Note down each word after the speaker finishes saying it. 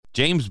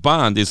James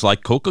Bond is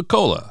like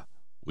Coca-Cola,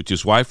 which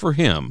is why for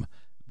him,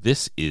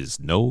 this is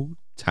no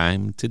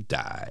time to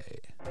die.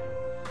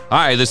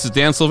 Hi, this is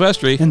Dan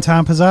Silvestri. And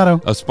Tom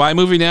Pizzato. Of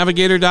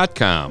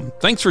SpyMovieNavigator.com.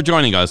 Thanks for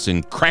joining us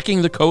in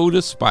cracking the code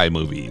of spy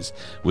movies.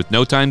 With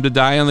No Time to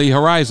Die on the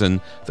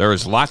horizon, there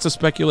is lots of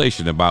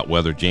speculation about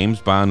whether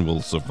James Bond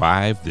will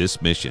survive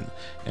this mission,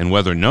 and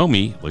whether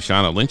Nomi,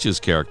 Lashana Lynch's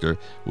character,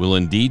 will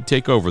indeed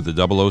take over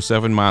the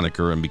 007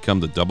 moniker and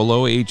become the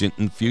 00 agent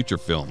in future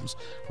films.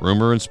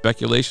 Rumor and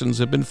speculations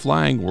have been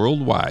flying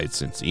worldwide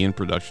since Ian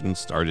Productions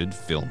started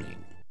filming.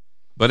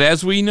 But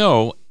as we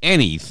know,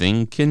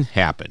 anything can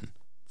happen.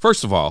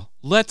 First of all,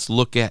 let's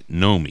look at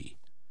Nomi.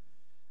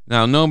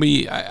 Now,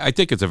 Nomi, I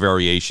think it's a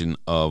variation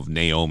of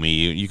Naomi.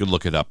 You can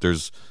look it up.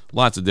 There's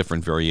lots of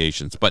different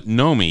variations. But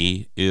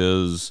Nomi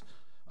is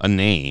a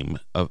name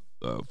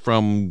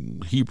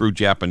from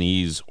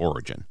Hebrew-Japanese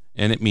origin,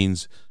 and it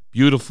means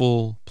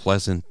beautiful,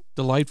 pleasant,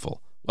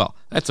 delightful. Well,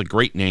 that's a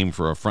great name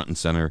for a front and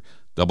center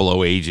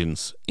 00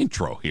 agent's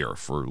intro here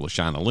for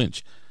Lashana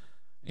Lynch.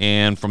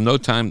 And from No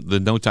Time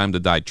to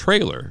Die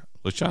trailer,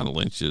 Lashana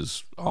Lynch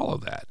is all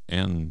of that,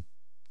 and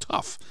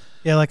tough.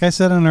 Yeah, like I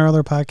said on our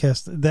other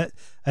podcast, that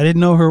I didn't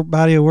know her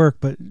body of work,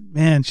 but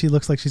man, she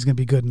looks like she's going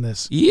to be good in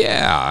this.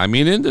 Yeah, I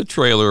mean, in the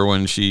trailer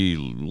when she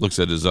looks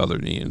at his other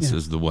knee and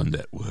says, "The one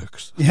that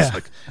works," yeah, it's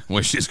like,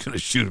 well, she's going to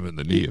shoot him in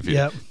the knee if he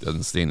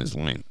doesn't stay in his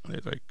lane.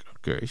 It's like,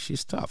 okay,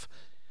 she's tough.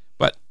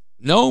 But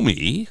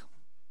Nomi,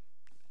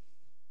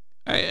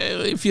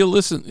 if you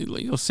listen,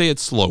 you'll say it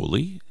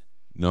slowly.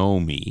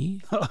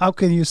 Nomi. How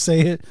can you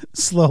say it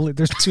slowly?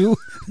 There's two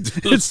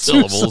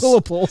syllables. 2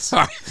 syllables.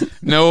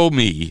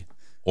 Nomi,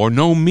 or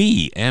know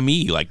me,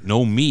 M-E, like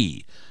know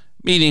me.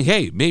 Meaning,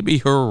 hey, maybe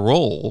her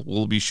role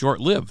will be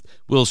short-lived.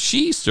 Will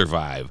she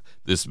survive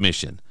this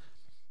mission?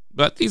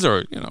 But these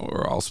are,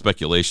 are all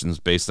speculations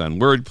based on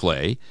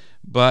wordplay.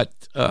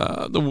 But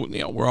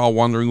we're all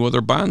wondering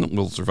whether Bond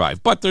will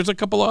survive. But there's a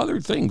couple other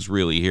things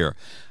really here.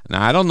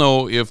 Now, I don't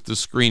know if the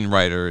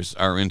screenwriters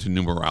are into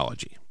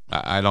numerology.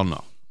 I don't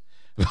know.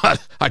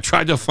 But I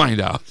tried to find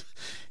out,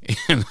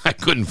 and I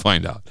couldn't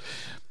find out.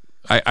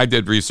 I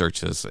did research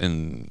this,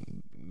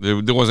 and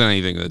there wasn't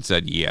anything that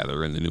said, yeah,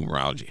 they're in the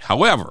numerology.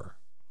 However,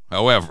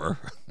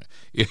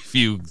 if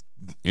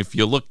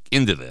you look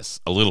into this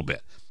a little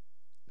bit,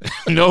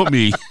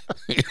 Nomi,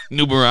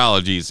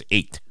 numerology is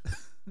 8,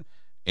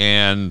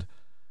 and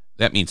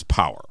that means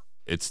power.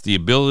 It's the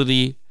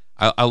ability.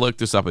 I looked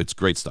this up. It's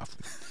great stuff.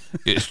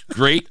 It's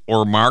great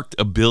or marked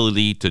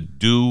ability to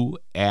do,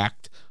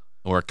 act,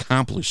 or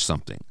accomplish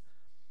something.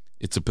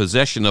 It's a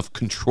possession of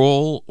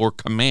control or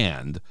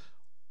command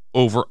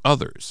over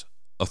others.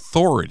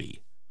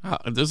 Authority.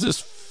 Does this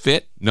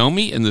fit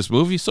Nomi in this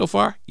movie so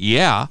far?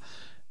 Yeah.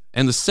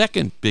 And the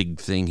second big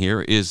thing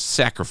here is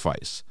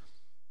sacrifice.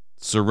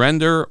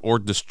 Surrender or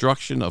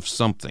destruction of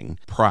something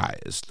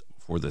prized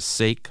for the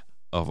sake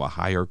of a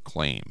higher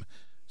claim.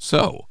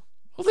 So,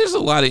 there's a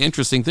lot of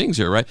interesting things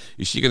here, right?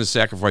 Is she going to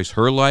sacrifice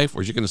her life,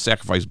 or is she going to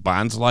sacrifice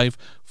Bond's life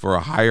for a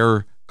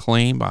higher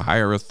claim, a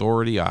higher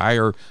authority, a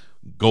higher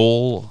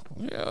goal?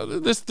 Yeah,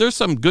 there's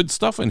some good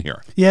stuff in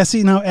here. Yeah,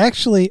 see, now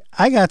actually,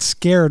 I got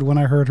scared when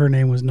I heard her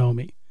name was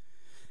Nomi,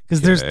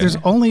 because there's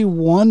only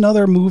one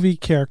other movie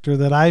character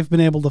that I've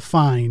been able to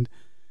find,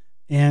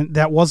 and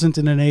that wasn't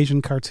in an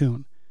Asian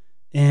cartoon,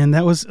 and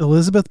that was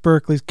Elizabeth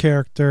Berkley's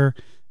character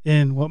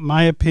in what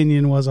my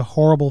opinion was a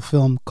horrible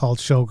film called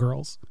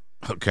Showgirls.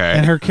 Okay,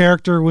 and her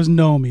character was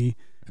Nomi,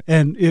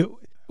 and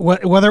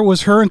whether it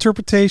was her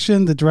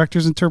interpretation, the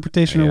director's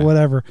interpretation, or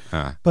whatever,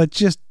 but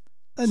just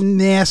a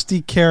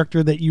nasty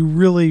character that you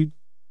really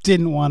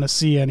didn't want to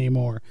see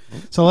anymore.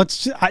 So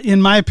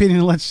in my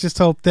opinion, let's just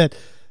hope that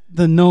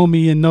the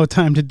Nomi in No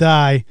Time to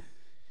Die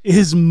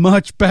is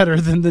much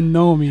better than the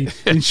Nomi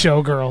in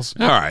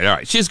Showgirls. All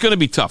right. She's going to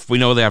be tough. We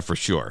know that for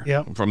sure.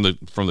 Yeah. From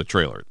the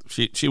trailer,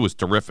 she was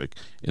terrific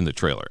in the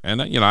trailer,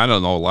 and I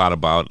don't know a lot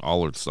about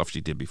all the stuff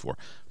she did before.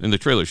 In the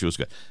trailer, she was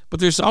good, but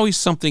there's always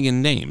something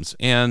in names,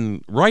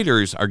 and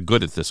writers are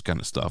good at this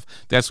kind of stuff.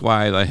 That's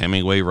why the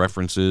Hemingway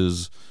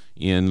references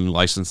in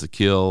License to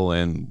Kill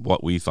and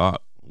What We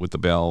Thought with the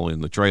Bell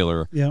in the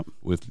trailer. Yep.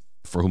 With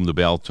For Whom the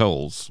Bell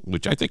Tolls,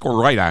 which I think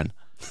we're right on.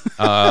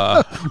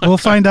 We'll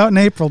find out in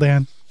April,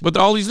 Dan. But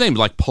all these names,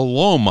 like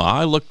Paloma,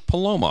 I looked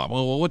Paloma.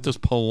 Well, what does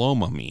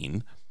Paloma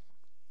mean?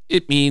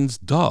 It means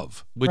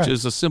dove, which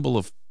is a symbol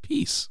of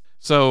peace.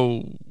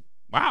 So,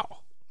 wow.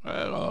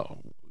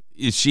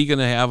 Is she going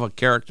to have a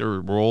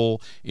character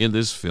role in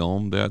this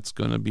film that's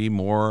going to be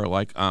more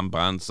like on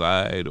Bond's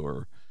side,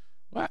 or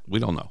what? We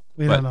don't know.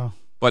 We don't know.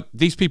 But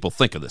these people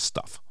think of this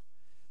stuff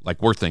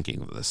like we're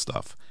thinking of this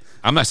stuff.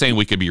 I'm not saying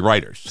we could be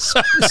writers.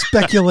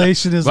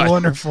 Speculation is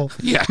wonderful.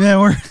 Yeah,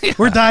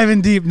 we're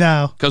diving deep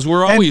now because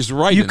we're always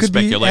right in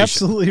speculation. Be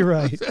absolutely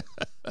right.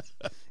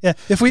 Yeah,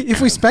 if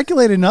we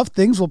speculate enough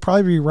things, we'll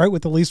probably be right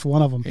with at least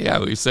one of them. Yeah,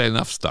 we say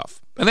enough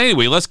stuff. But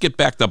anyway, let's get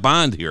back to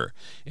Bond here.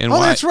 And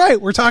that's right.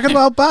 We're talking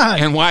about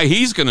Bond and why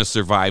he's going to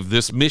survive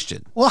this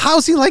mission. Well,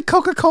 how's he like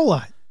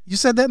Coca-Cola? You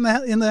said that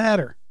in the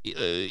header.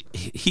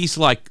 he's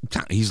like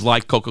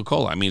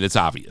Coca-Cola. I mean, it's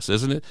obvious,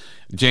 isn't it?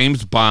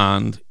 James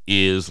Bond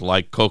is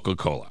like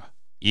Coca-Cola.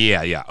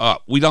 Yeah.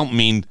 We don't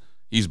mean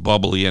he's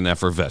bubbly and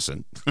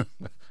effervescent.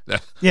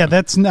 Yeah,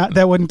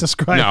 that wouldn't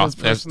describe his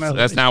personality.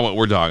 That's not what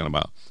we're talking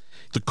about.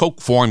 The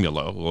Coke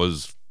formula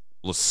was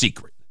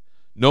secret.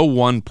 No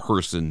one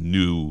person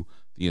knew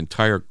the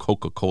entire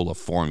Coca-Cola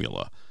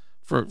formula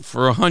for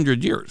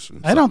 100 years.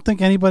 I don't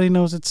think anybody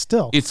knows it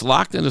still. It's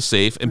locked in a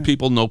safe, and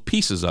people know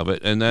pieces of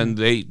it, and then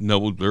they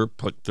know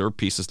put their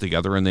pieces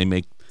together, and they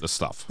make the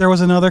stuff. There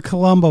was another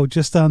Columbo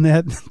just on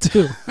that,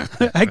 too.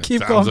 I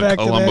keep going back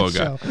to that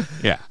show.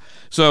 Yeah.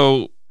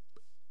 So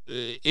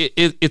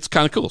it's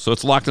kind of cool. So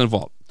it's locked in a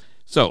vault.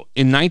 So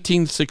in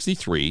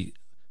 1963,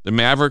 the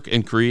maverick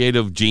and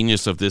creative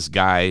genius of this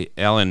guy,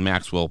 Alan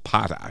Maxwell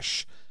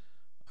Potash,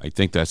 I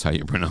think that's how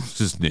you pronounce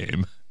his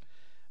name,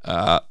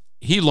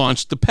 he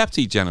launched the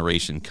Pepsi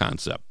generation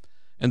concept.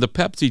 And the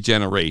Pepsi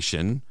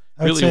generation...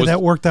 I would say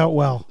that worked out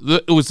well.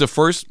 It was the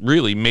first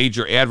really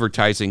major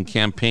advertising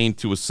campaign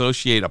to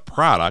associate a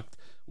product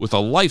with a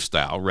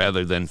lifestyle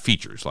rather than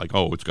features. Like,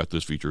 oh, it's got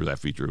this feature, that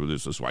feature,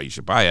 this is why you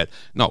should buy it.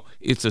 No,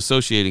 it's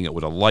associating it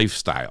with a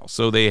lifestyle.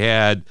 So they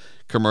had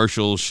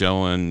commercials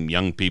showing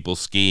young people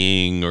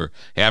skiing or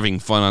having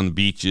fun on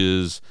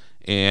beaches.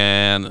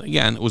 And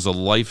again, it was a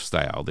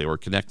lifestyle they were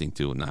connecting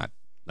to, not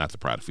the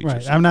product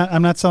features. Right.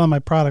 I'm not selling my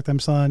product. I'm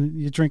selling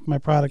you drink my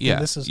product.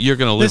 Yeah. You're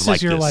going to live like this. This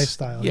is your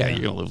lifestyle. Yeah, you're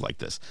going to live like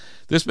this.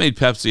 This made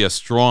Pepsi a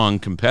strong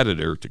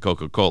competitor to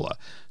Coca-Cola.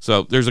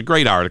 So there's a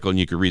great article, and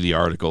you can read the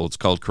article. It's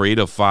called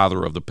Creative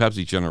Father of the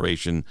Pepsi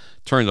Generation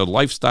Turned a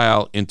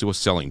Lifestyle into a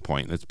Selling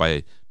Point. It's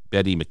by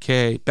Betsy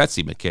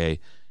McKay,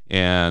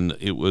 and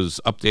it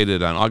was updated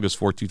on August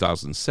 4,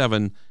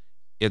 2007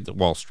 at the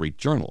Wall Street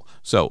Journal.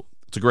 So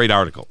it's a great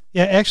article.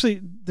 Yeah,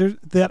 actually,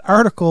 that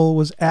article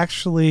was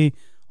actually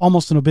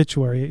almost an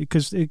obituary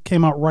because it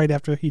came out right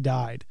after he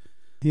died.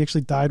 He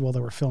actually died while they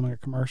were filming a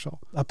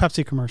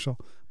Pepsi commercial.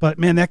 But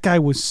man, that guy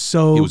was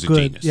so good. He was a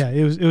genius. Yeah,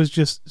 it was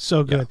just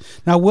so good. Yeah.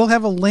 Now we'll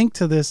have a link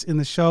to this in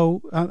the show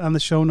on the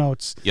show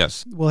notes.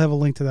 Yes, we'll have a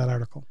link to that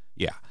article.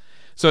 Yeah.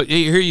 So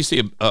here you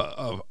see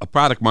a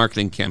product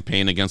marketing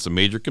campaign against a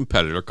major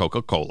competitor,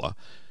 Coca-Cola,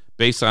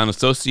 based on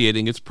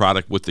associating its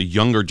product with the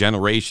younger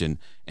generation,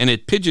 and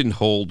it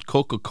pigeonholed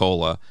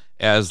Coca-Cola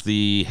as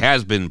the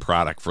has-been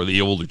product for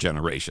the older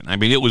generation. I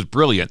mean, it was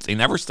brilliant. They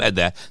never said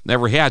that,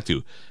 never had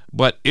to,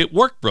 but it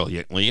worked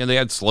brilliantly, and they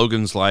had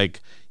slogans like,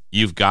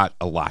 "You've got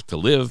a lot to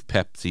live,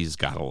 Pepsi's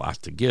got a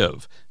lot to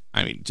give."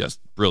 I mean, just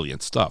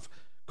brilliant stuff.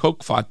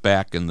 Coke fought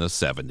back in the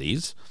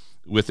 70s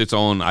with its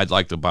own "I'd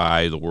like to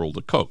buy the world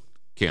of Coke"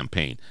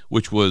 campaign,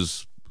 which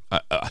was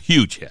a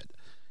huge hit.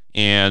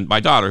 And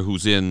my daughter,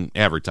 who's in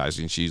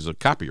advertising, she's a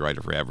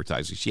copywriter for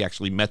advertising, she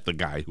actually met the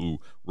guy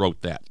who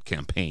wrote that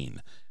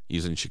campaign.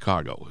 He's in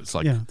Chicago. It's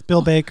like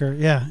Bill Baker.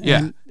 Yeah.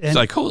 And it's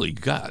like, holy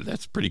God,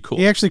 that's pretty cool.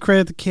 He actually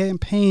created the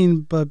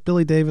campaign, but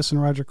Billy Davis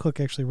and Roger Cook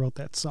actually wrote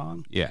that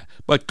song. Yeah.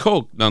 But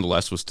Coke,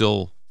 nonetheless, was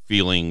still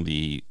feeling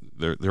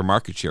their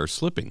market share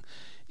slipping.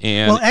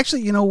 And well,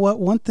 actually, you know what?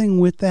 One thing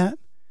with that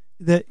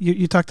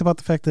you talked about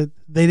the fact that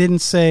they didn't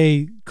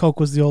say Coke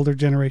was the older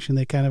generation.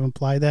 They kind of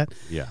implied that.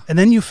 Yeah. And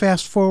then you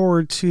fast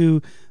forward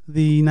to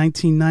the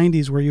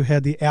 1990s where you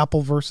had the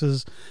Apple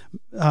versus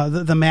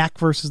the Mac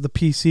versus the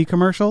PC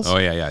commercials. Oh,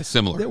 yeah.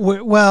 Similar.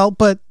 Well,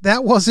 but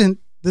that wasn't.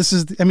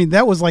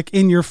 That was like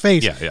in your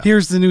face. Yeah.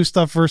 Here's the new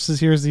stuff versus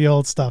here's the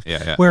old stuff.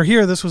 Yeah. Where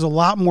here, this was a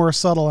lot more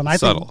subtle. And I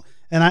think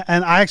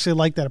I actually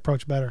like that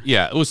approach better.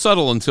 Yeah. It was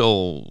subtle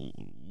until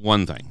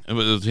one thing.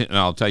 And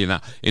I'll tell you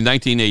now. In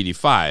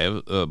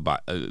 1985,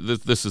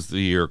 this is the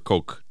year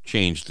Coke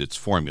changed its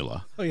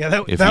formula. Oh,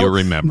 yeah. If you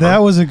remember. That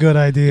was a good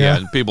idea. Yeah,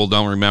 and people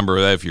don't remember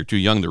that. If you're too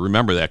young to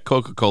remember that,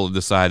 Coca-Cola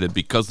decided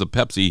because the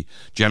Pepsi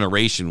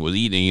generation was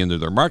eating into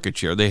their market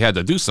share, they had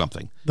to do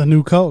something. The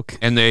new Coke.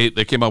 And they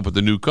came up with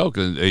the new Coke,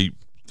 and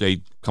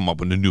they come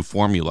up with a new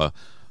formula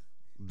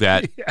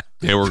that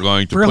they were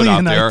going to put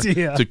out there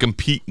to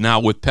compete now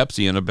with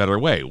Pepsi in a better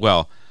way.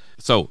 Well,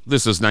 so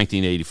this is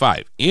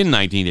 1985. In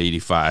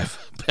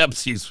 1985,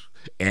 Pepsi's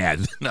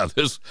ad. Now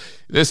this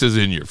is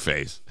in your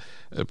face.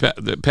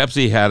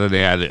 Pepsi had an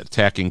ad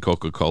attacking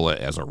Coca-Cola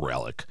as a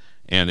relic,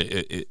 and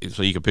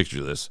so you can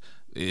picture this.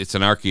 It's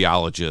an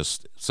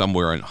archaeologist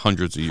somewhere in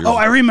hundreds of years. Oh,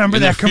 I remember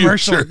that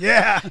commercial.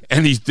 Yeah,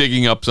 and he's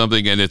digging up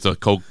something, and it's a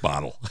Coke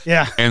bottle.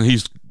 Yeah, and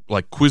he's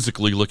like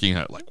quizzically looking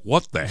at it, like,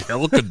 what the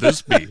hell could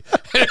this be?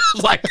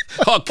 It's like,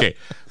 okay,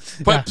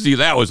 Pepsi,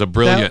 that was a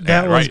brilliant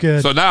that ad, was right?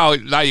 good. So now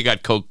you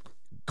got Coke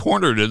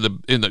cornered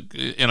in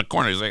a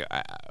corner. He's like,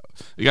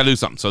 you got to do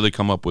something. So they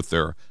come up with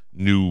their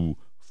new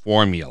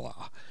formula.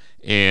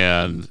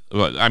 And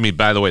I mean,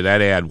 by the way,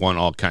 that ad won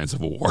all kinds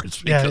of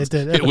awards because it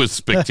did. It was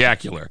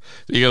spectacular.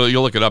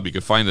 You'll look it up. You can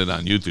find it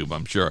on YouTube,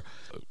 I'm sure.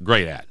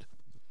 Great ad.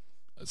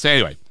 So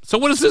anyway, so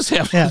what does this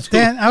have to do?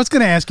 Dan, I was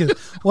going to ask you,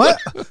 what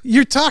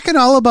you're talking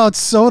all about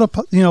soda,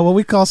 what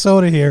we call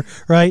soda here,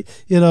 right?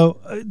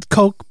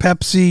 Coke,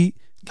 Pepsi.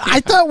 I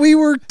thought we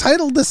were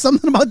titled to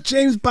something about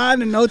James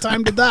Bond and No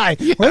Time to Die.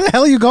 Where the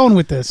hell are you going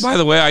with this? By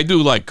the way, I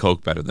do like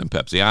Coke better than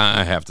Pepsi,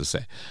 I have to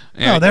say.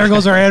 Oh, there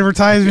goes our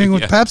advertising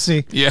with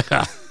Pepsi.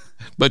 Yeah.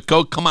 But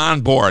Coke, come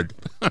on board.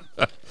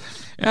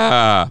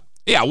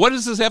 Yeah, what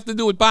does this have to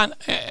do with Bond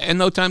and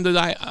No Time to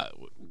Die?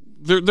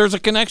 There's a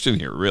connection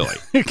here, really.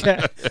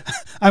 Okay.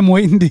 I'm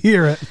waiting to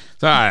hear it.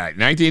 So, all right,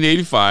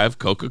 1985,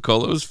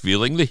 Coca-Cola was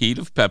feeling the heat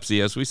of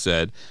Pepsi, as we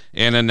said,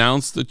 and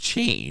announced the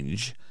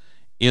change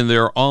in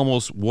their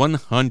almost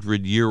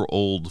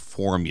 100-year-old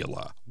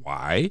formula.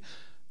 Why?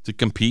 To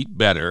compete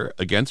better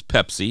against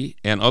Pepsi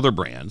and other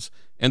brands,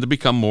 and to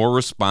become more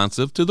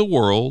responsive to the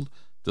world,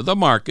 to the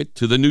market,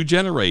 to the new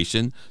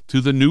generation,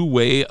 to the new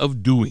way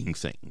of doing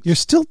things. You're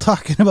still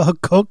talking about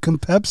Coke and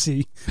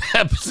Pepsi.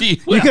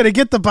 Pepsi. Well, you got to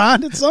get the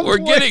Bond at some point.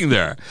 We're getting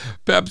there.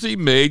 Pepsi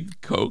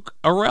made Coke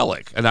a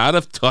relic, an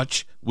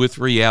out-of-touch with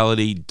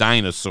reality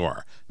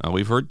dinosaur. Now,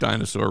 we've heard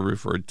dinosaur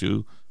referred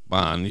to.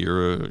 Bond,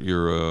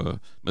 you're a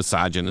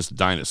misogynist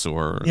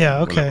dinosaur. Yeah,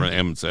 okay. Whatever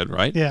Em said,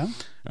 right? Yeah.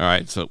 All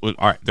right. So, all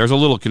right. There's a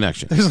little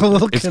connection. It's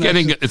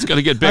going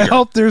to get bigger. I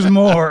hope there's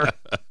more.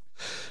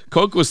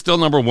 Coke was still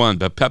number one,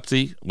 but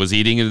Pepsi was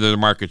eating into their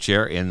market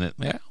share, and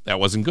that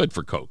wasn't good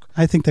for Coke.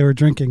 I think they were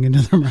drinking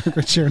into their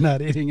market share,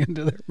 not eating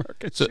into their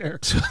market share.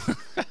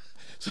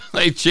 So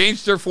they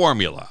changed their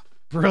formula.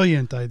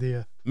 Brilliant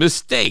idea.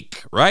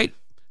 Mistake, right?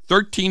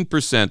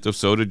 13% of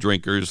soda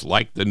drinkers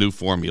liked the new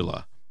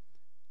formula.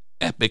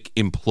 Epic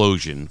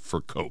implosion for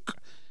Coke.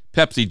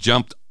 Pepsi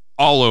jumped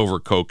all over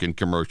Coke in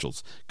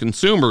commercials.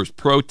 Consumers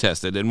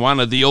protested and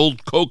wanted the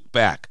old Coke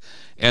back.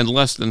 And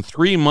less than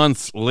 3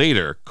 months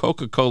later,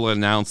 Coca-Cola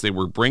announced they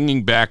were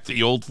bringing back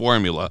the old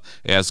formula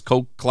as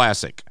Coke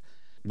Classic.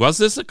 Was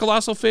this a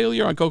colossal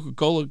failure on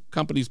Coca-Cola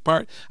Company's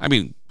part? I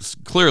mean,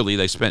 clearly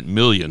they spent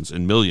millions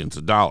and millions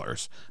of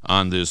dollars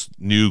on this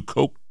new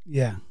Coke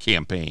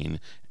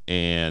campaign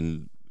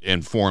and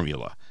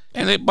formula.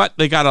 But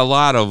they got a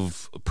lot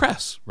of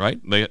press, right?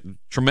 They got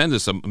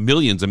tremendous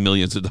millions and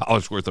millions of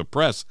dollars worth of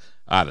press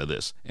out of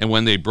this. And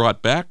when they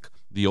brought back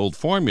the old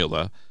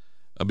formula,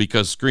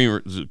 because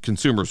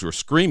consumers were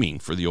screaming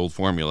for the old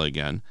formula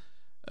again,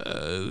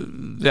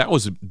 that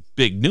was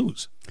big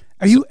news.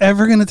 Are you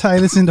ever going to tie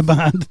this into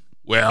Bond?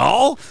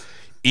 Well,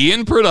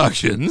 Eon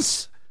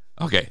Productions.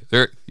 Okay,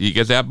 there you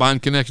get that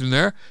Bond connection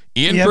there.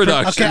 Eon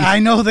Productions. Okay, I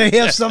know they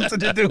have something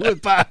to do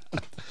with Bond.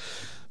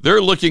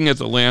 They're looking at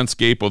the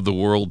landscape of the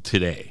world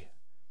today.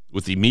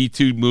 With the Me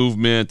Too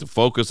movement, the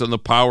focus on the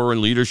power and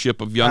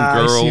leadership of young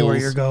girls. I see where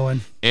you're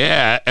going.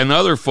 Yeah, and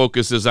other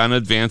focuses on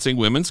advancing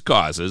women's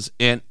causes,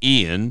 and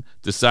Eon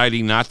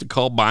deciding not to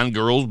call Bond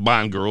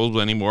girls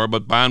anymore,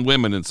 but Bond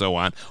women and so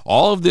on.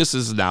 All of this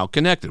is now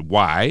connected.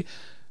 Why?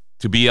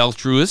 To be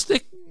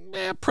altruistic?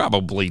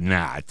 Probably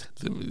not.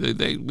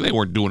 They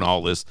weren't doing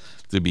all this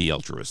to be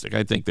altruistic.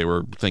 I think they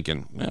were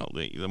thinking, well,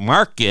 the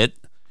market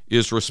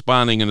is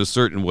responding in a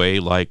certain way,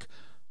 like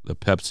the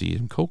Pepsi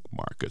and Coke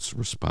markets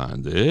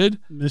responded.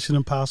 Mission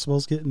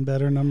Impossible's getting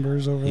better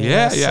numbers over the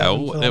last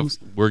 7 films.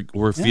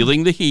 We're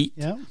feeling the heat.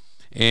 Yeah.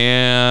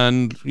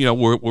 And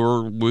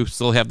we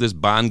still have this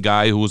Bond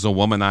guy who was a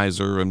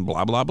womanizer and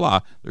blah blah blah.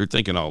 They're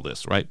thinking all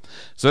this, right?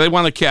 So they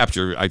want to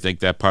capture, I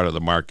think, that part of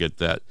the market,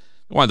 that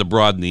they wanted to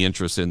broaden the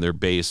interest in their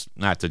base,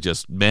 not to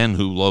just men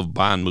who love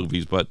Bond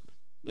movies, but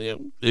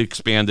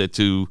expand it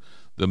to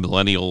the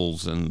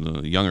millennials and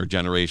the younger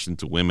generation,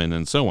 to women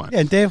and so on. Yeah,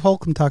 and Dave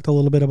Holcomb talked a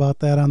little bit about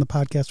that on the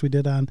podcast we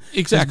did on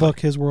his book,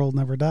 His World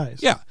Never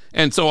Dies. Yeah,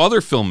 and so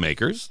other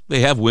filmmakers,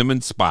 they have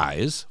women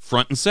spies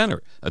front and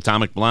center.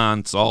 Atomic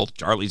Blonde, Salt,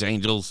 Charlie's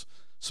Angels,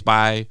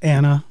 Spy.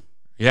 Anna.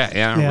 Yeah,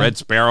 Anna, Red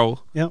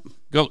Sparrow. Yep.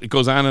 It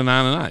goes on and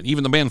on and on.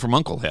 Even The Man from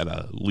U.N.C.L.E. had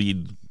a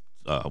lead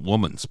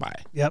woman spy.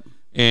 Yep.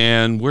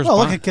 And where's Bond?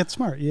 Look at Get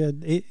Smart. You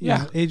had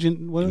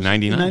Agent, what was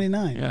 99.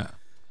 99.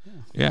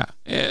 Yeah.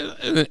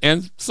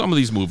 And some of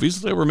these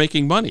movies, they were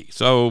making money.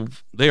 So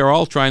they are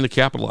all trying to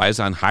capitalize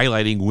on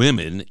highlighting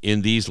women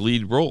in these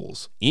lead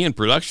roles. Eon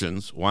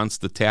Productions wants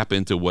to tap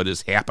into what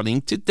is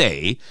happening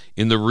today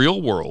in the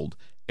real world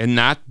and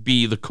not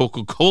be the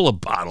Coca-Cola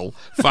bottle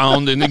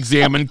found and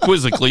examined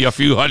quizzically a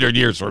few hundred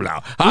years from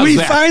now. We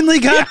finally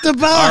got the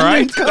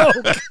Bond and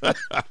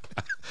Coke.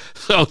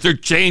 So they're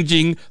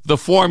changing the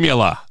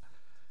formula.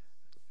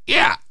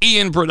 Yeah,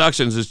 Eon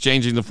Productions is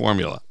changing the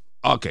formula.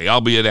 Okay,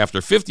 albeit after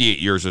 58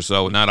 years or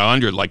so, not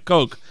 100 like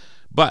Coke,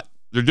 but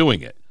they're doing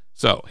it.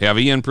 So, have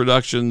Eon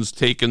Productions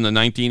taken the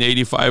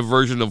 1985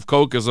 version of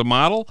Coke as a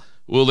model?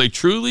 Will they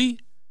truly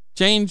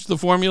change the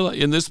formula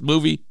in this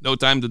movie, No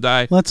Time to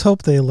Die? Let's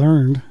hope they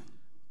learned.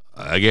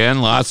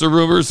 Again, lots of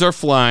rumors are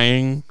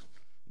flying.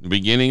 The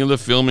beginning of the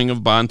filming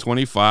of Bond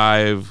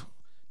 25,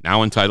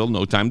 now entitled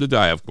No Time to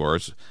Die, of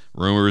course.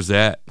 Rumors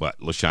that,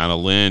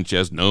 Lashana Lynch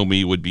as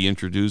Nomi would be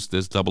introduced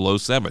as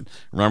 007.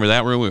 Remember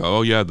that rumor?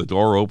 Oh, yeah, the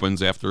door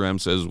opens after M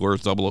says,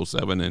 where's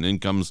 007? And in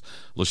comes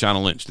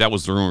Lashana Lynch. That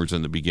was the rumors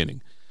in the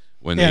beginning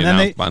when they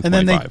announced Bond 25.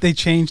 And then they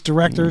changed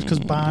directors because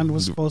Bond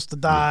was supposed to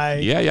die.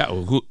 Yeah.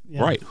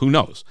 Right. Who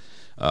knows?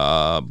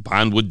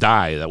 Bond would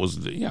die. That was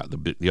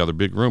the other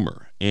big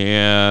rumor.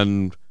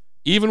 And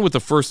even with the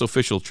first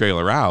official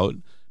trailer out,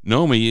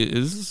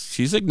 Nomi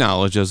she's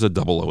acknowledged as a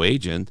 00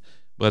 agent,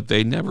 but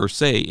they never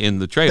say in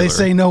the trailer. They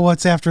say no,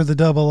 what's after the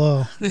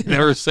 00. They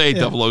never say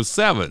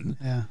 007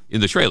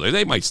 in the trailer.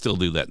 They might still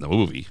do that in the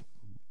movie.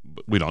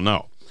 But we don't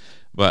know.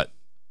 But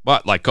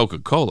like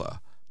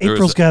Coca-Cola.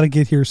 April's got to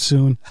get here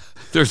soon.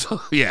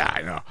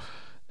 I know.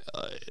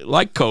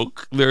 Like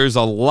Coke, there's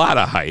a lot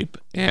of hype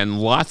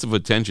and lots of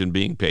attention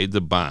being paid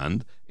to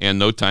Bond and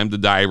No Time to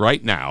Die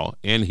right now.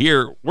 And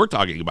here we're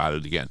talking about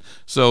it again.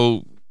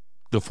 So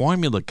the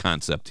formula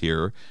concept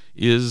here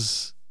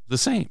is the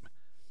same.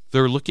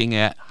 They're looking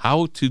at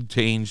how to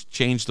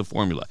change the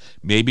formula.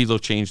 Maybe they'll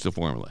change the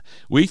formula.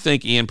 We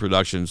think Eon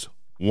Productions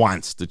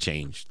wants to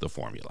change the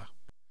formula.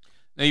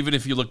 Now, even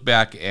if you look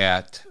back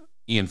at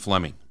Ian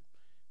Fleming,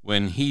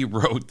 when he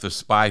wrote The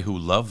Spy Who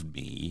Loved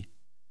Me,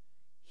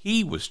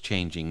 he was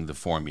changing the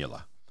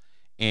formula.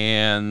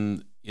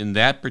 And in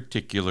that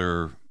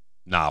particular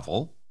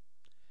novel,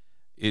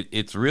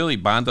 it's really,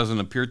 Bond doesn't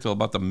appear till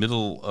about the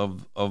middle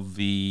of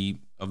the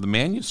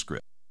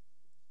manuscript.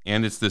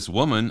 And it's this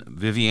woman,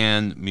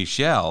 Vivienne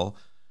Michel,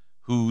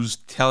 who's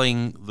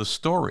telling the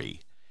story.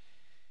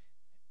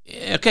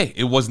 Okay,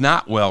 it was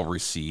not well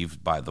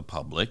received by the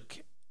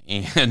public.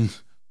 And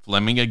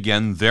Fleming,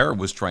 again,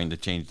 was trying to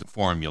change the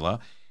formula.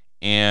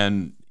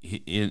 And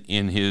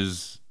in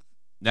his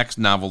next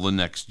novel, the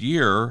next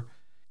year,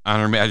 on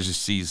Her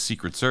Majesty's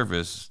Secret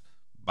Service,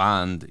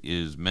 Bond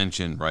is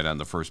mentioned right on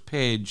the first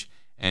page,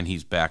 and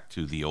he's back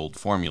to the old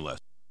formula.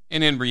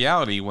 And in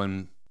reality,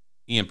 when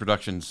Eon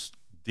Productions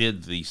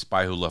did the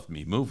Spy Who Loved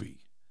Me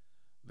movie,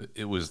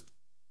 there was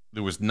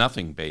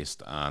nothing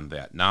based on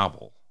that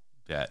novel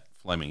that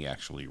Fleming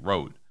actually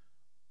wrote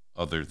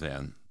other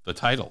than the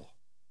title.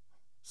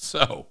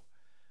 So,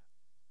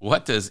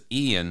 what does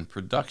Eon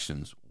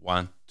Productions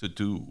want to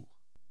do?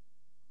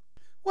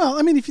 Well,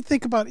 I mean, if you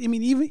think about it, I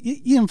mean, even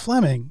Ian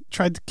Fleming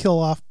tried to kill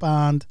off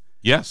Bond.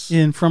 Yes.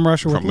 In From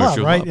Russia with Love,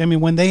 right? I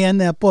mean, when they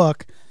end that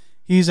book,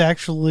 he's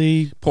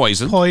actually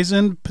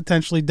poisoned,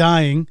 potentially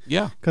dying.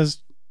 Yeah.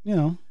 Because,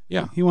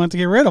 he wanted to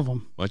get rid of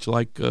him. Much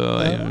like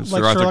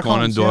Sir Arthur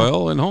Conan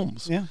Doyle and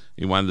Holmes. Yeah.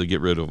 He wanted to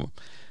get rid of him.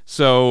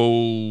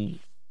 So,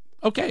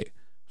 okay.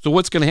 So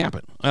what's going to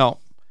happen?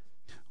 Well,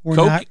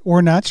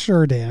 we're not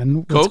sure,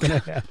 Dan. What's going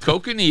to happen?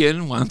 Coke and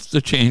Ian wants to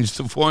change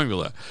the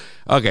formula.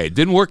 Okay, it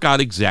didn't work out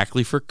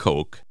exactly for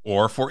Coke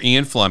or for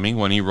Ian Fleming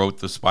when he wrote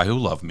The Spy Who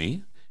Loved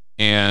Me.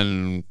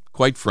 And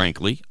quite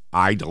frankly,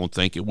 I don't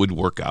think it would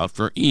work out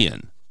for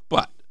Ian.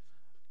 But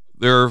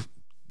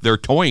they're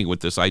toying with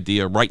this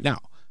idea right now.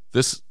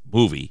 This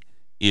movie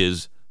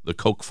is the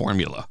Coke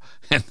formula,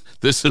 and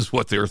this is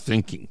what they're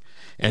thinking.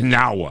 And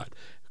now what?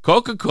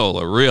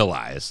 Coca-Cola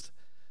realized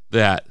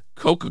that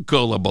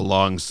Coca-Cola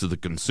belongs to the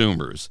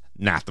consumers,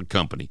 not the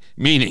company,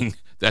 meaning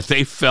that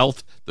they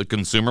felt the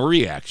consumer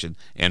reaction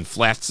and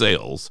flat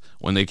sales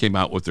when they came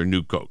out with their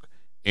new Coke.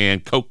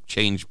 And Coke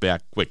changed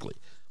back quickly,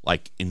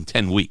 like in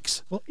 10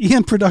 weeks. Well,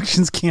 Eon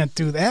Productions can't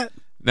do that.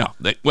 No,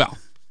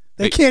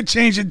 they can't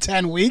change in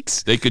 10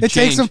 weeks. It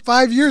takes them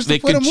 5 years to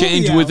put a movie out. They could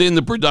change within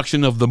the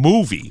production of the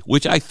movie,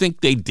 which I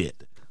think they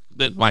did.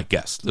 That's my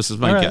guess. This is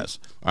my guess.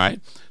 All right.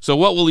 So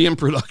what will Eon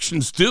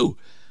Productions do?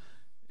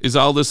 Is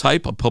all this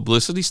hype a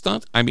publicity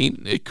stunt? I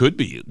mean, it could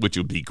be, which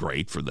would be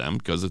great for them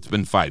because it's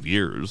been 5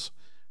 years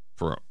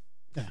for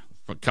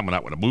coming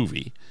out with a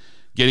movie.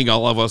 Getting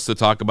all of us to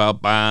talk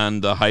about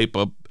Bond, to hype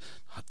up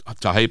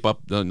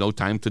the No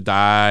Time to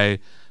Die,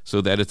 so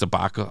that it's a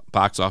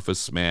box office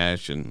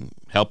smash and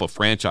help a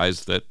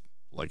franchise that,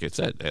 like I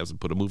said, hasn't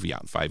put a movie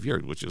out in 5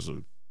 years, which is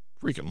a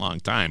freaking long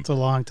time. It's a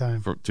long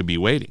time to be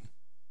waiting.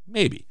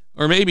 Maybe.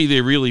 Or maybe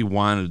they really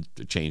wanted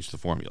to change the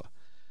formula.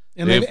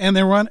 And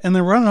they're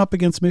running up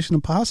against Mission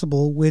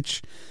Impossible,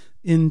 which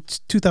in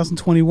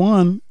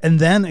 2021 and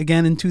then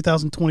again in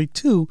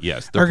 2022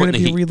 are going to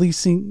be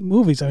releasing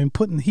movies. I mean,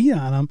 putting heat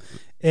on them.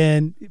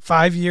 And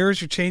 5 years,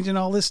 you're changing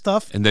all this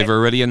stuff, and they've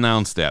already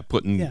announced that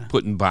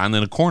putting Bond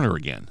in a corner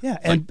again. Yeah,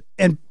 and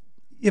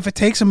if it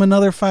takes them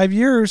another 5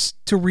 years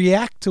to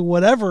react to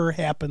whatever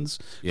happens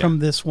from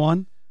this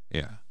one,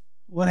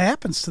 what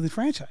happens to the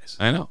franchise?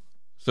 I know.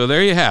 So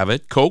there you have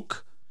it.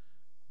 Coke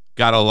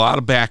got a lot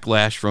of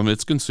backlash from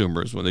its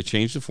consumers when they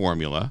changed the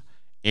formula,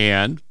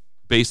 and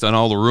based on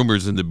all the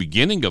rumors in the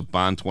beginning of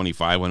Bond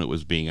 25 when it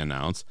was being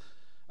announced,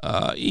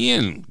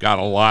 Ian got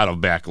a lot of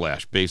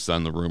backlash based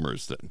on the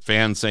rumors. That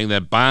fans saying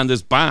that Bond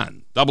is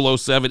Bond,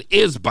 007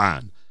 is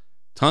Bond.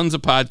 Tons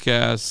of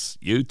podcasts,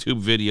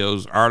 YouTube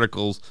videos,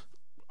 articles,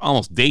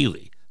 almost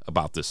daily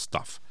about this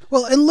stuff.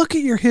 Well, and look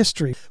at your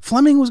history.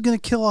 Fleming was going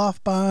to kill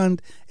off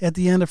Bond at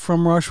the end of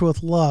From Russia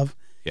with Love.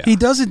 Yeah. He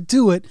doesn't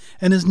do it,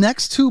 and his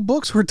next two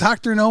books were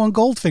Dr. No and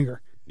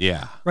Goldfinger.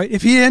 Yeah. Right?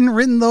 If he hadn't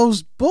written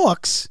those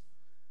books,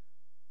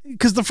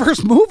 because the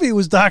first movie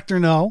was Dr.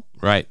 No.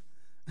 Right.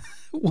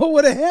 What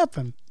would have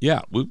happened?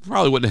 Yeah, we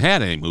probably wouldn't have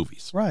had any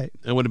movies. Right.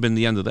 It would have been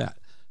the end of that.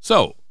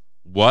 So,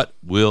 what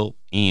will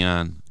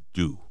Eon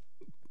do?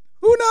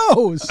 Who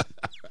knows?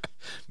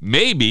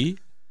 Maybe,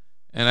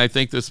 and I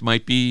think this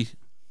might be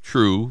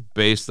true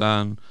based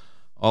on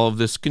all of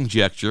this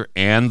conjecture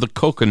and the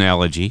Coke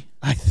analogy.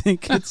 I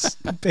think it's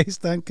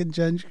based on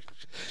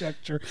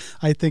conjecture.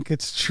 I think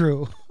it's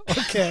true.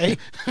 Okay.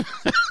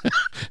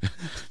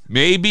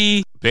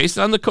 Maybe, based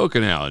on the Coke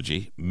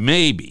analogy,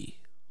 maybe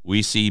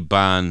we see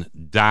Bond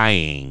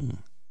dying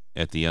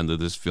at the end of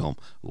this film,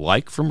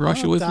 like from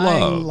Russia with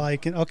Love.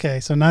 Okay,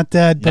 so not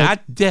dead. But,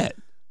 not dead.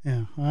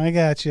 Yeah, I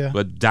got you.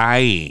 But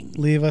dying.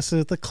 Leave us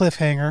at the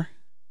cliffhanger.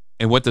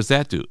 And what does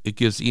that do? It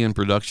gives Ian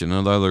Production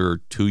another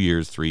 2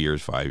 years, 3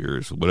 years, 5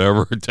 years,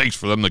 whatever it takes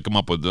for them to come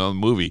up with another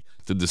movie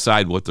to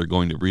decide what they're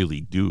going to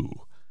really do.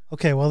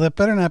 Okay, well, that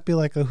better not be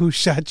like a Who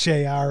Shot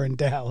JR in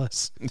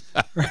Dallas,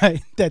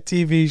 right? That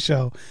TV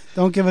show.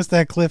 Don't give us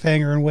that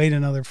cliffhanger and wait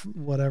another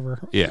whatever.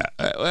 Yeah,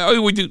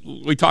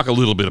 we talk a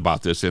little bit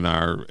about this in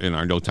our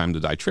No Time to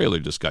Die trailer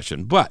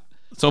discussion. But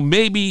so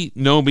maybe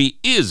Nomi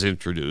is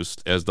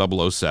introduced as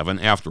 007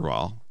 after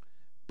all.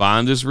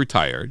 Bond is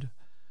retired.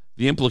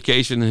 The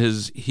implication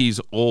is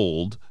he's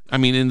old. I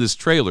mean, in this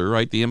trailer,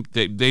 right?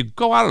 They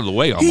go out of the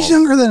way almost. He's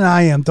younger than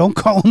I am. Don't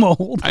call him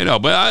old. I know,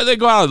 but they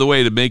go out of the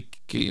way to make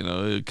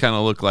it kind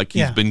of look like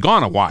he's been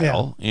gone a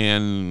while. Yeah.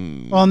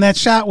 And well, in that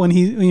shot when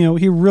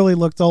he really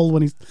looked old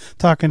when he's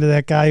talking to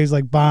that guy who's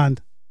like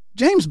Bond,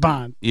 James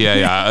Bond.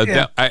 Yeah.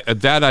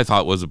 That I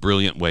thought was a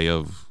brilliant way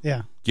of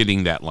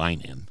getting that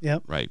line in.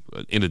 Yep. Right,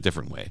 in a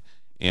different way.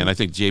 And I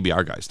think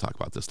JBR guys talk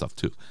about this stuff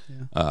too,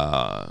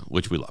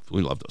 which we love.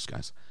 We love those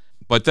guys.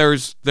 But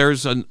there's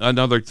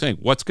another thing.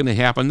 What's going to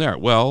happen there?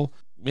 Well,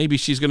 maybe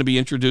she's going to be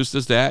introduced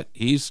as that.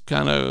 He's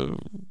kind of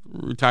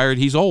retired.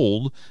 He's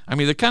old. I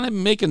mean, they're kind of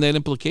making that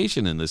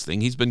implication in this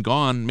thing. He's been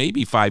gone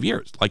maybe 5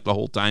 years, like the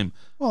whole time.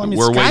 Well, I mean,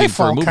 we're waiting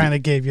for a movie. Kind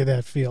of gave you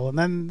that feel, and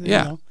then you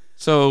know.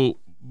 So,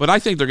 but I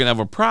think they're going to have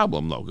a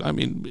problem, though. I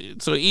mean,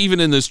 so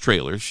even in this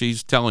trailer,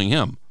 she's telling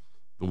him,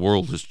 "The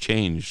world has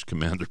changed,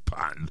 Commander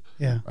Bond.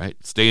 Yeah, right.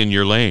 Stay in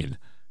your lane."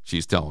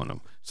 She's telling him.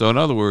 So in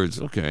other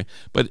words, okay.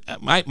 But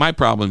my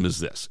problem is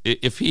this: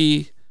 if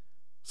he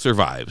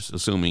survives,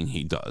 assuming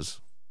he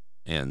does,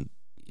 and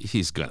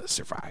he's gonna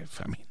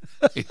survive. I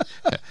mean,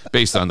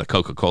 based on the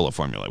Coca-Cola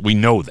formula, we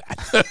know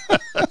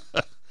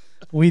that.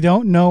 We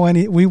don't know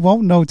any. We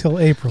won't know till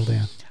April,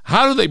 Dan.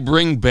 How do they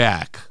bring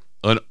back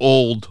an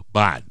old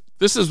Bond?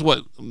 This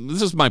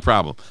is my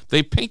problem.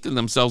 They painted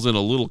themselves in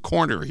a little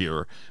corner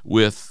here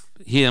with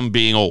him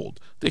being old.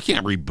 They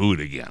can't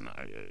reboot again.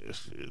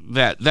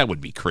 That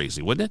would be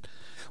crazy, wouldn't it?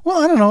 Well,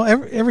 I don't know.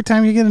 Every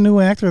time you get a new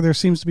actor, there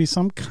seems to be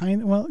some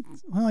kind. Well,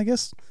 I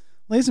guess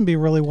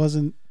Lazenby really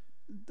wasn't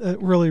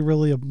really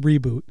a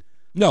reboot.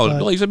 No,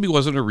 Lazenby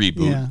wasn't a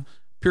reboot. Yeah.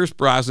 Pierce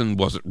Brosnan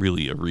wasn't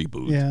really a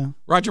reboot. Yeah.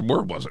 Roger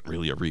Moore wasn't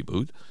really a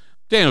reboot.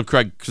 Daniel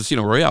Craig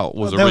Casino Royale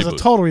was a reboot. That was a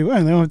total reboot.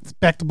 And then it's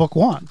back to book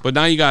one. But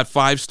now you got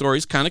 5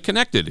 stories kind of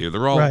connected here.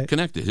 They're all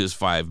connected, his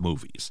 5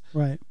 movies.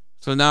 Right.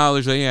 So now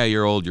they're saying, yeah,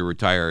 you're old, you're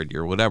retired,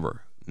 you're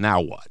whatever.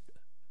 Now what?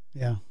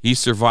 Yeah. He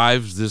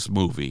survives this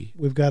movie.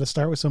 We've got to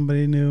start with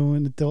somebody new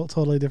in a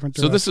totally different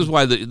direction. So this is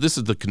why this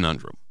is the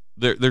conundrum.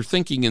 They're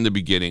thinking in the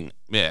beginning,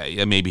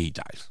 yeah, maybe he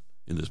dies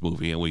in this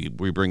movie, and we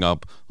bring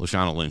up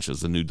Lashana Lynch as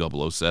the new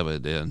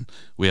 007, and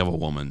we have a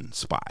woman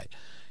spy.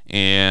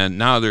 And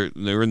now they're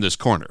in this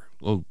corner.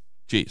 Oh,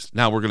 geez.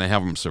 Now we're going to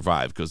have him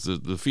survive because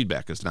the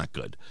feedback is not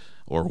good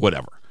or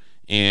whatever.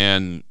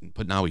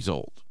 But now he's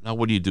old. Now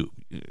what do?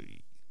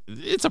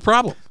 It's a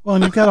problem. Well,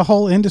 and you've got a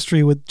whole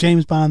industry with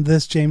James Bond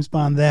this, James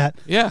Bond that.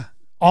 Yeah.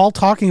 All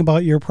talking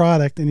about your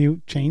product, and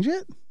you change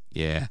it?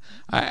 Yeah.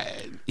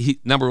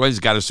 Number one, he's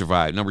got to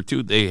survive. Number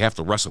two, they have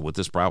to wrestle with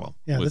this problem.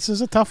 Yeah, this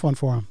is a tough one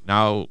for him.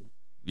 Now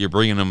you're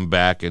bringing him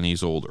back, and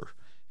he's older.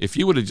 If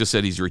you would have just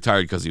said he's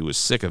retired because he was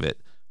sick of it,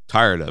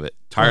 tired of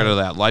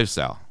that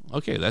lifestyle,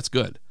 okay, that's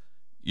good.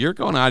 You're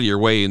going out of your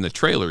way in the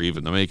trailer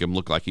even to make him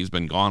look like he's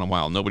been gone a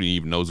while. Nobody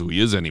even knows who he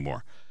is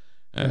anymore.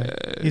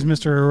 He's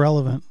Mr.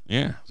 Irrelevant.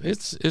 Yeah,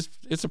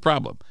 it's a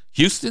problem.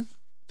 Houston,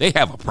 they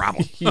have a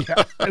problem.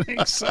 Yeah, I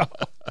think so.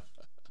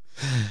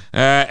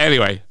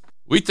 Anyway,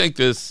 we think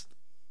this,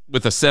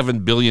 with a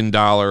 $7 billion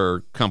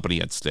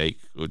company at stake,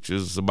 which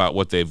is about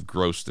what they've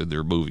grossed in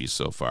their movies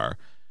so far,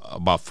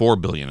 about $4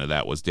 billion of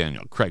that was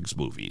Daniel Craig's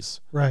movies.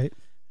 Right.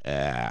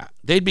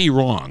 They'd be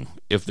wrong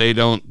if they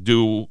don't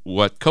do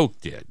what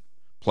Coke did.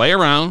 Play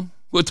around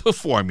with the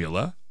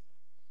formula,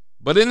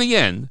 but in the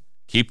end,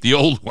 keep the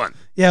old one.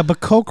 Yeah, but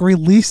Coke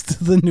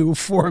released the new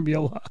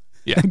formula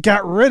and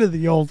got rid of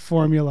the old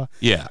formula.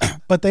 Yeah.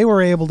 But they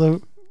were able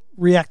to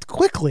react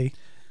quickly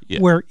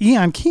where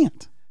Eon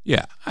can't.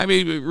 Yeah. I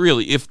mean,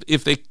 really,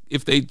 if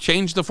they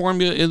change the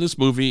formula in this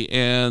movie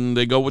and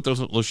they go with the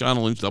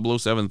Lashana Lynch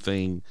 007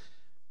 thing,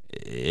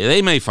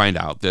 they may find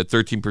out that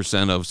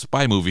 13% of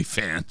spy movie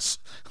fans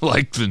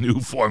like the new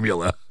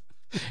formula.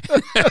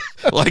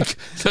 Like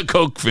the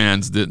Coke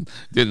fans didn't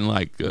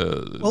like.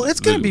 Well, it's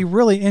going to be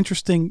really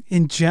interesting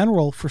in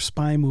general for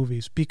spy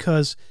movies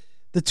because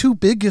the 2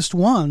 biggest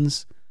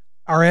ones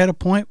are at a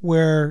point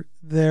where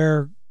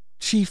their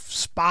chief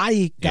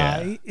spy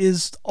guy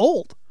is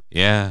old.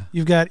 Yeah,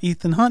 you've got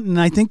Ethan Hunt, and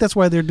I think that's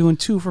why they're doing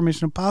 2 for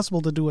Mission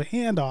Impossible to do a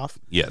handoff.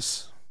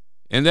 Yes,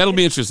 and that'll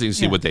be interesting to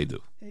see what they do.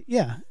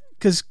 Yeah.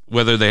 because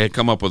whether they had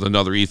come up with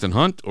another Ethan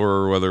Hunt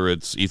or whether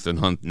it's Ethan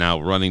Hunt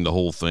now running the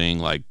whole thing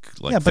like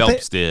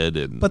Phelps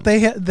did. But they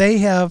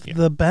have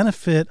the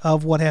benefit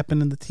of what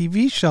happened in the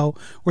TV show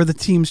where the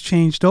teams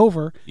changed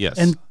over. Yes.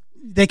 And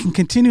they can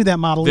continue that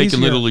model easier. They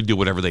can literally do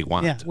whatever they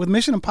want. Yeah, with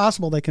Mission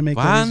Impossible, they can make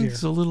it easier.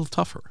 Bond's a little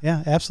tougher.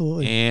 Yeah,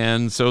 absolutely.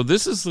 And so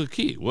this is the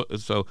key.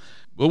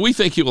 We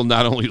think he will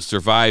not only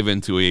survive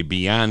into a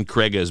beyond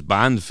Craig as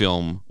Bond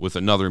film with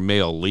another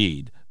male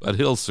lead, but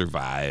he'll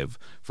survive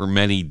for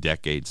many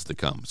decades to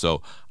come.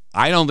 So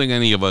I don't think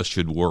any of us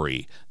should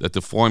worry that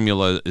the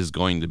formula is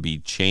going to be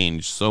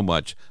changed so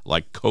much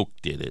like Coke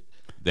did it,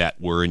 that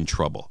we're in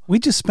trouble. We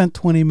just spent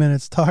 20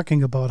 minutes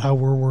talking about how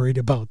we're worried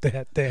about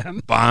that,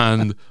 Dan.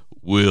 Bond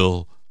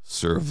will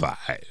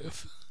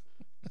survive.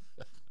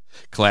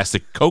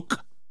 Classic Coke,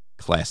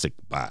 classic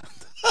Bond.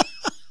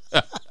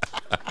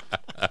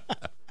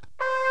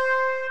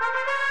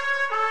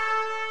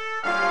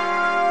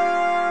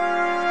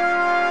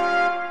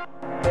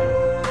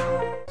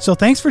 So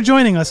thanks for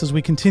joining us as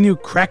we continue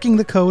cracking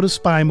the code of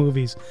spy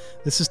movies.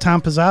 This is Tom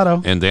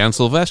Pizzato. And Dan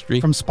Silvestri.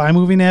 From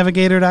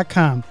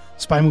SpyMovieNavigator.com.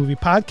 Spy Movie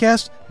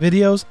podcasts,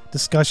 videos,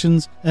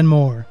 discussions, and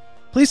more.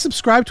 Please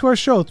subscribe to our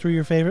show through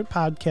your favorite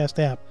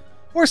podcast app.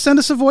 Or send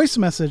us a voice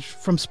message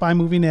from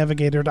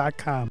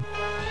SpyMovieNavigator.com.